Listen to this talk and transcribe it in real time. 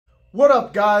What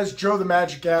up, guys? Joe the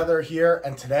Magic Gatherer here,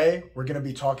 and today we're going to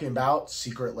be talking about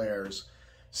secret lairs.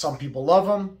 Some people love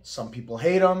them, some people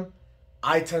hate them.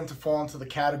 I tend to fall into the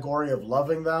category of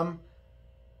loving them.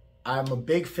 I'm a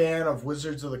big fan of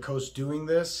Wizards of the Coast doing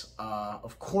this.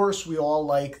 Of course, we all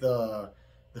like the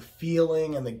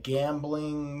feeling and the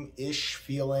gambling-ish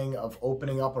feeling of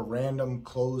opening up a random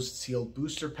closed sealed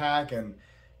booster pack and,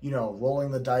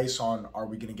 rolling the dice on, are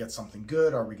we going to get something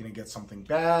good? Are we going to get something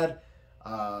bad?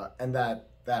 And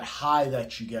that high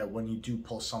that you get when you do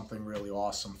pull something really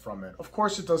awesome from it. Of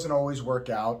course, it doesn't always work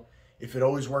out. If it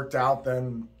always worked out,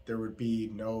 then there would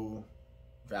be no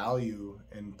value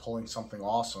in pulling something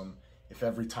awesome if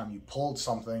every time you pulled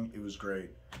something, it was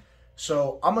great.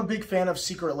 So I'm a big fan of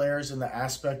secret lairs in the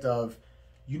aspect of,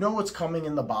 you know what's coming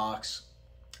in the box.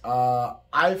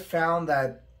 I've found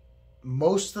that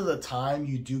most of the time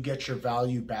you do get your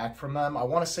value back from them. I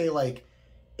want to say like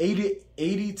 80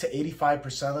 to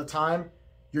 85% of the time,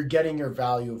 you're getting your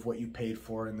value of what you paid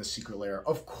for in the secret lair.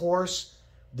 Of course,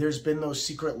 there's been those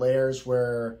secret lairs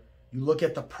where you look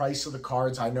at the price of the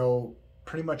cards. I know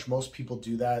pretty much most people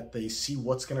do that. They see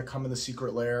what's going to come in the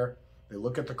secret lair. They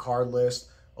look at the card list.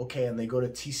 Okay, and they go to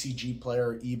TCG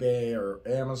Player, eBay, or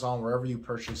Amazon, wherever you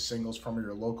purchase singles from, or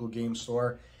your local game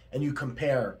store, and you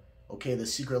compare. Okay, the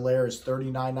secret lair is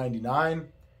 $39.99.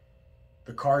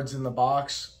 The cards in the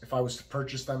box, if I was to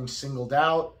purchase them singled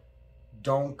out,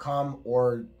 don't come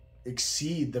or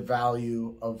exceed the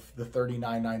value of the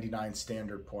 $39.99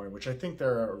 standard point, which I think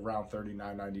they're around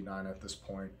 $39.99 at this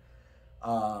point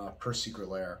per secret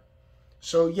lair.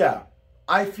 So yeah,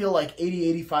 I feel like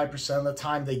 80-85% of the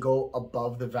time they go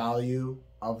above the value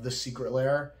of the secret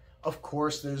lair. Of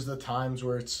course, there's the times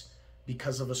where it's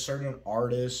because of a certain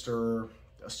artist or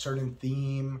a certain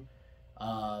theme.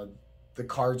 The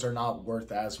cards are not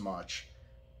worth as much.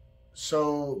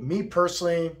 So me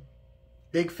personally,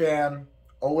 big fan,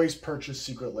 always purchase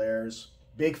secret lairs.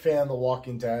 Big fan of The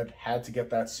Walking Dead, had to get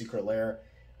that secret lair.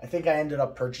 I think I ended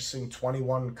up purchasing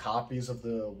 21 copies of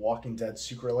The Walking Dead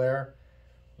secret lair.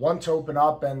 1 to open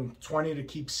up and 20 to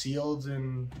keep sealed,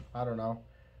 and I don't know.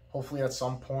 Hopefully at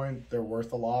some point they're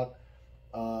worth a lot.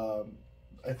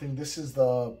 I think this was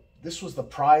the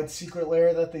Pride secret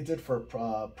lair that they did for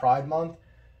Pride Month.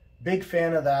 Big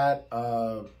fan of that.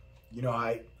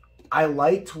 I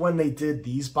liked when they did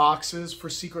these boxes for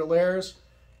secret lairs.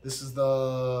 This was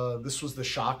the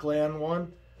Shockland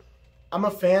one. I'm a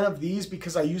fan of these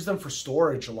because I use them for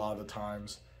storage a lot of the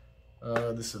times.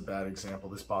 This is a bad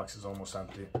example. This box is almost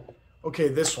empty. Okay,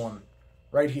 this one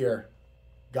right here.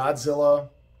 Godzilla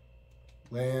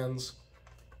lands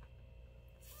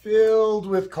filled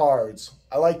with cards.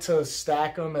 I like to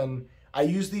stack them, and I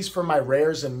use these for my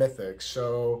rares and mythics.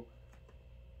 So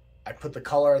I put the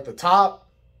color at the top.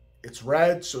 It's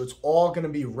red, so it's all going to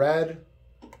be red.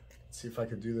 Let's see if I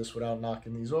could do this without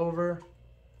knocking these over.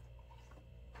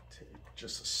 Take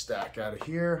just a stack out of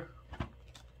here.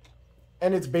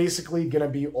 And it's basically going to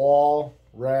be all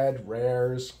red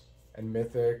rares and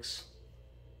mythics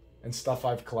and stuff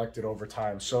I've collected over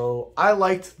time. So I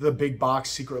liked the big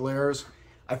box secret lairs.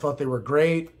 I thought they were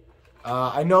great.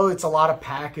 I know it's a lot of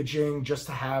packaging just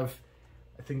to have,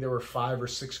 I think there were 5 or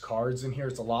 6 cards in here.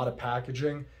 It's a lot of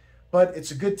packaging, but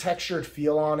it's a good textured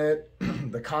feel on it.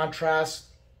 The contrast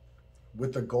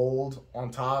with the gold on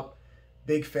top,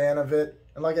 big fan of it.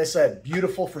 And like I said,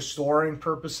 beautiful for storing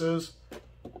purposes.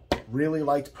 Really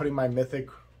liked putting my mythic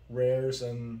rares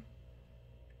in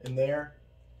there.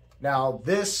 Now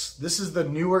this is the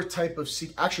newer type of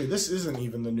actually this isn't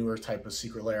even the newer type of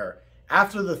secret lair.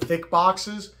 After the thick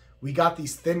boxes, we got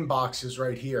these thin boxes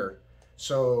right here.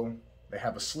 So they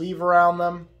have a sleeve around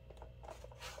them.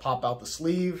 Pop out the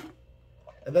sleeve,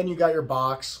 and then you got your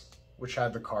box, which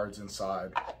had the cards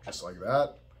inside, just like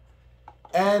that.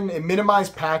 And it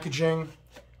minimized packaging.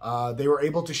 They were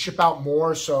able to ship out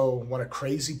more, so when a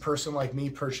crazy person like me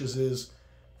purchases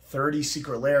 30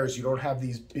 secret lairs, you don't have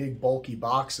these big bulky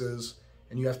boxes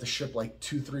and you have to ship like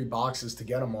 2-3 boxes to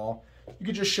get them all. You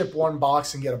could just ship 1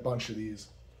 box and get a bunch of these,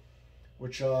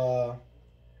 which yeah,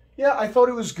 I thought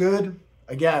it was good.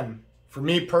 Again, for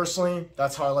me personally,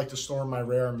 that's how I like to store my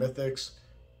rare and mythics,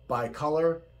 by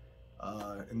color,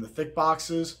 in the thick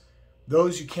boxes.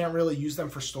 Those, you can't really use them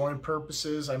for storing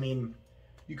purposes. I mean,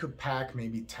 you could pack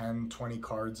maybe 10, 20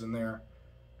 cards in there.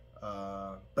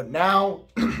 But now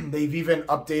they've even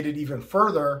updated even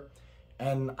further,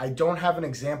 and I don't have an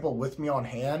example with me on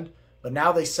hand, but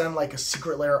now they send like a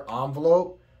secret lair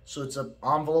envelope. So it's an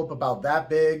envelope about that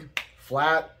big,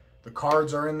 flat. The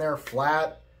cards are in there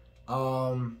flat.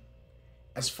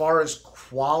 As far as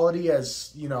quality,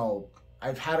 as you know,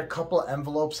 I've had a couple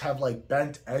envelopes have like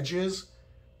bent edges.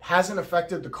 hasn't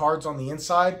affected the cards on the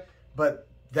inside, but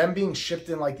them being shipped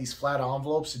in like these flat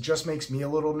envelopes, it just makes me a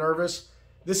little nervous.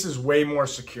 This is way more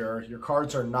secure. Your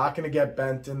cards are not going to get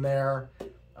bent in there.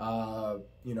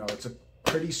 You know, it's a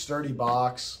pretty sturdy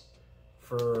box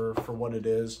for what it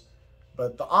is.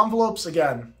 But the envelopes,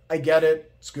 again, I get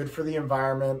it. It's good for the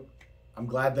environment. I'm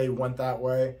glad they went that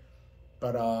way.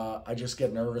 But I just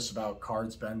get nervous about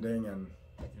cards bending and,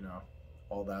 you know,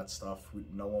 all that stuff.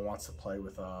 No one wants to play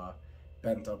with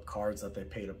bent up cards that they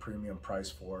paid a premium price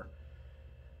for.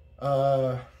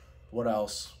 What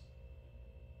else?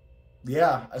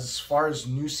 Yeah, as far as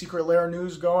new Secret Lair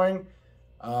news going,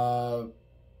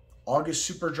 August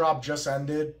Super Drop just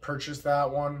ended. Purchased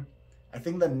that one. I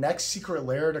think the next Secret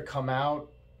Lair to come out,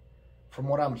 from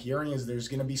what I'm hearing, is there's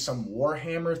going to be some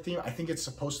Warhammer theme. I think it's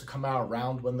supposed to come out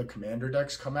around when the Commander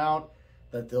decks come out,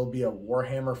 that there'll be a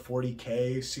Warhammer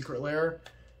 40k Secret Lair.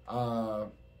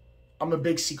 I'm a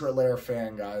big Secret Lair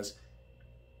fan, guys.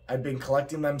 I've been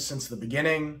collecting them since the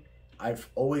beginning. I've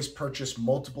always purchased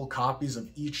multiple copies of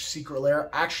each Secret Lair.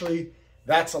 Actually,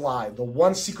 that's a lie. The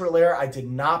one Secret Lair I did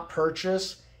not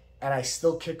purchase, and I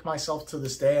still kick myself to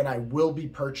this day, and I will be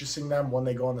purchasing them when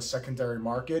they go on the secondary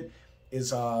market, is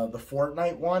the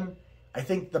Fortnite one. I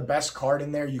think the best card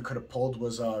in there you could have pulled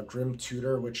was Grim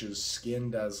Tutor, which is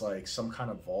skinned as like some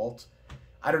kind of vault.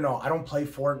 I don't know. I don't play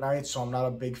Fortnite, so I'm not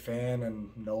a big fan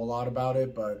and know a lot about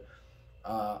it, but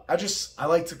I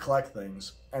like to collect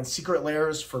things. And Secret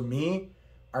Lairs, for me,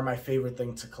 are my favorite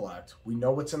thing to collect. We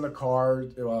know what's in the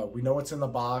card. We know what's in the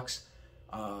box.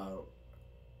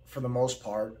 For the most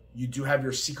part, you do have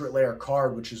your Secret Lair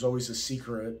card, which is always a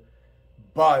secret,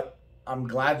 but I'm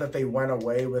glad that they went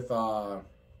away with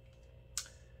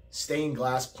stained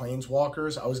glass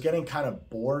planeswalkers. I was getting kind of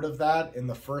bored of that in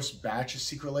the first batch of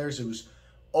Secret Lairs. It was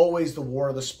always the War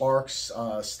of the Sparks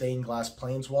stained glass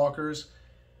planeswalkers.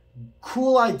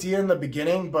 Cool idea in the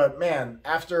beginning, but man,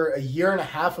 after a year and a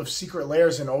half of Secret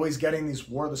Lairs and always getting these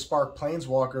War of the Spark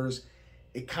planeswalkers,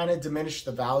 it kind of diminished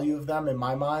the value of them in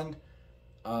my mind.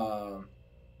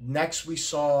 Next we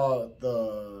saw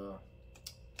the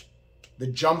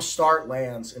Jumpstart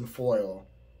lands in foil,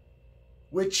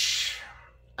 which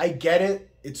I get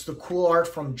it. It's the cool art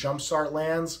from Jumpstart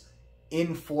lands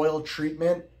in foil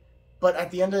treatment, but at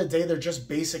the end of the day, they're just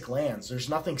basic lands. There's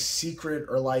nothing secret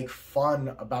or like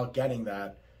fun about getting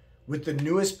that. With the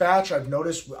newest batch, I've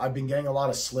noticed I've been getting a lot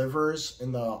of slivers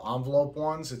in the envelope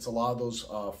ones. It's a lot of those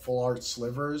full art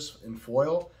slivers in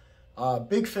foil.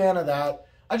 Big fan of that.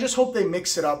 I just hope they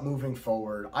mix it up moving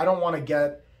forward. I don't want to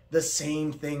get the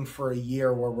same thing for a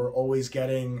year where we're always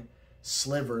getting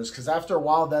slivers, because after a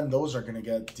while, then those are going to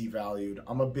get devalued.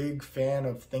 I'm a big fan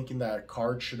of thinking that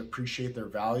cards should appreciate their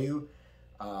value.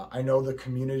 I know the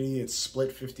community, it's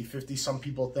split 50-50. Some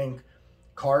people think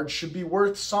cards should be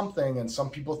worth something, and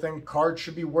some people think cards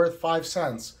should be worth 5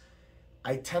 cents.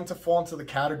 I tend to fall into the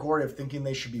category of thinking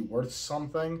they should be worth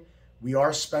something. We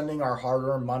are spending our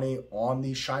hard-earned money on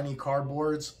these shiny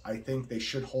cardboards. I think they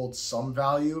should hold some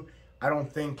value. I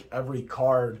don't think every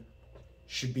card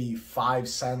should be 5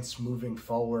 cents moving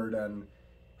forward, and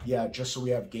yeah, just so we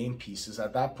have game pieces.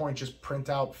 At that point, just print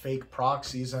out fake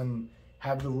proxies and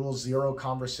have the Rule Zero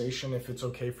conversation if it's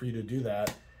okay for you to do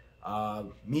that.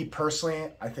 Me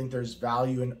personally, I think there's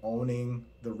value in owning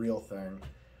the real thing.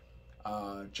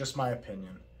 Just my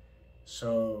opinion.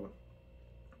 So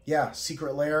yeah,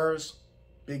 Secret Lairs,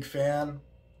 big fan.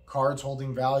 Cards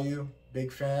holding value,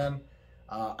 big fan.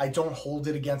 I don't hold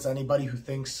it against anybody who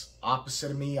thinks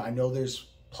opposite of me. I know there's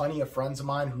plenty of friends of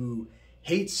mine who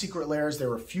hate Secret Lairs. They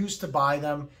refuse to buy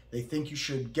them. They think you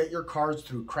should get your cards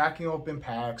through cracking open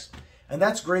packs. And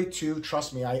that's great too.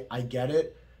 Trust me, I get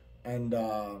it. And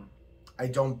I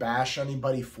don't bash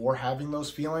anybody for having those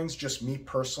feelings. Just me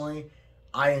personally,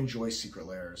 I enjoy Secret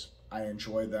Lairs. I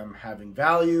enjoy them having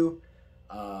value.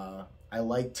 I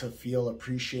like to feel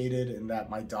appreciated in that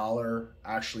my dollar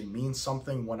actually means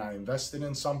something when I invested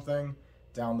in something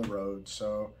down the road.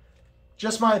 So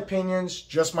just my opinions,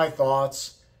 just my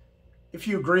thoughts. If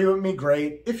you agree with me,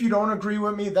 great. If you don't agree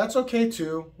with me, that's okay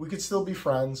too. We could still be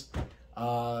friends.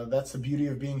 That's the beauty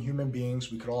of being human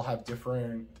beings. We could all have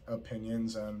different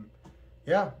opinions, and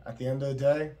yeah, at the end of the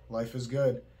day, life is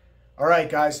good. All right,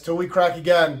 guys, till we crack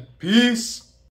again. Peace.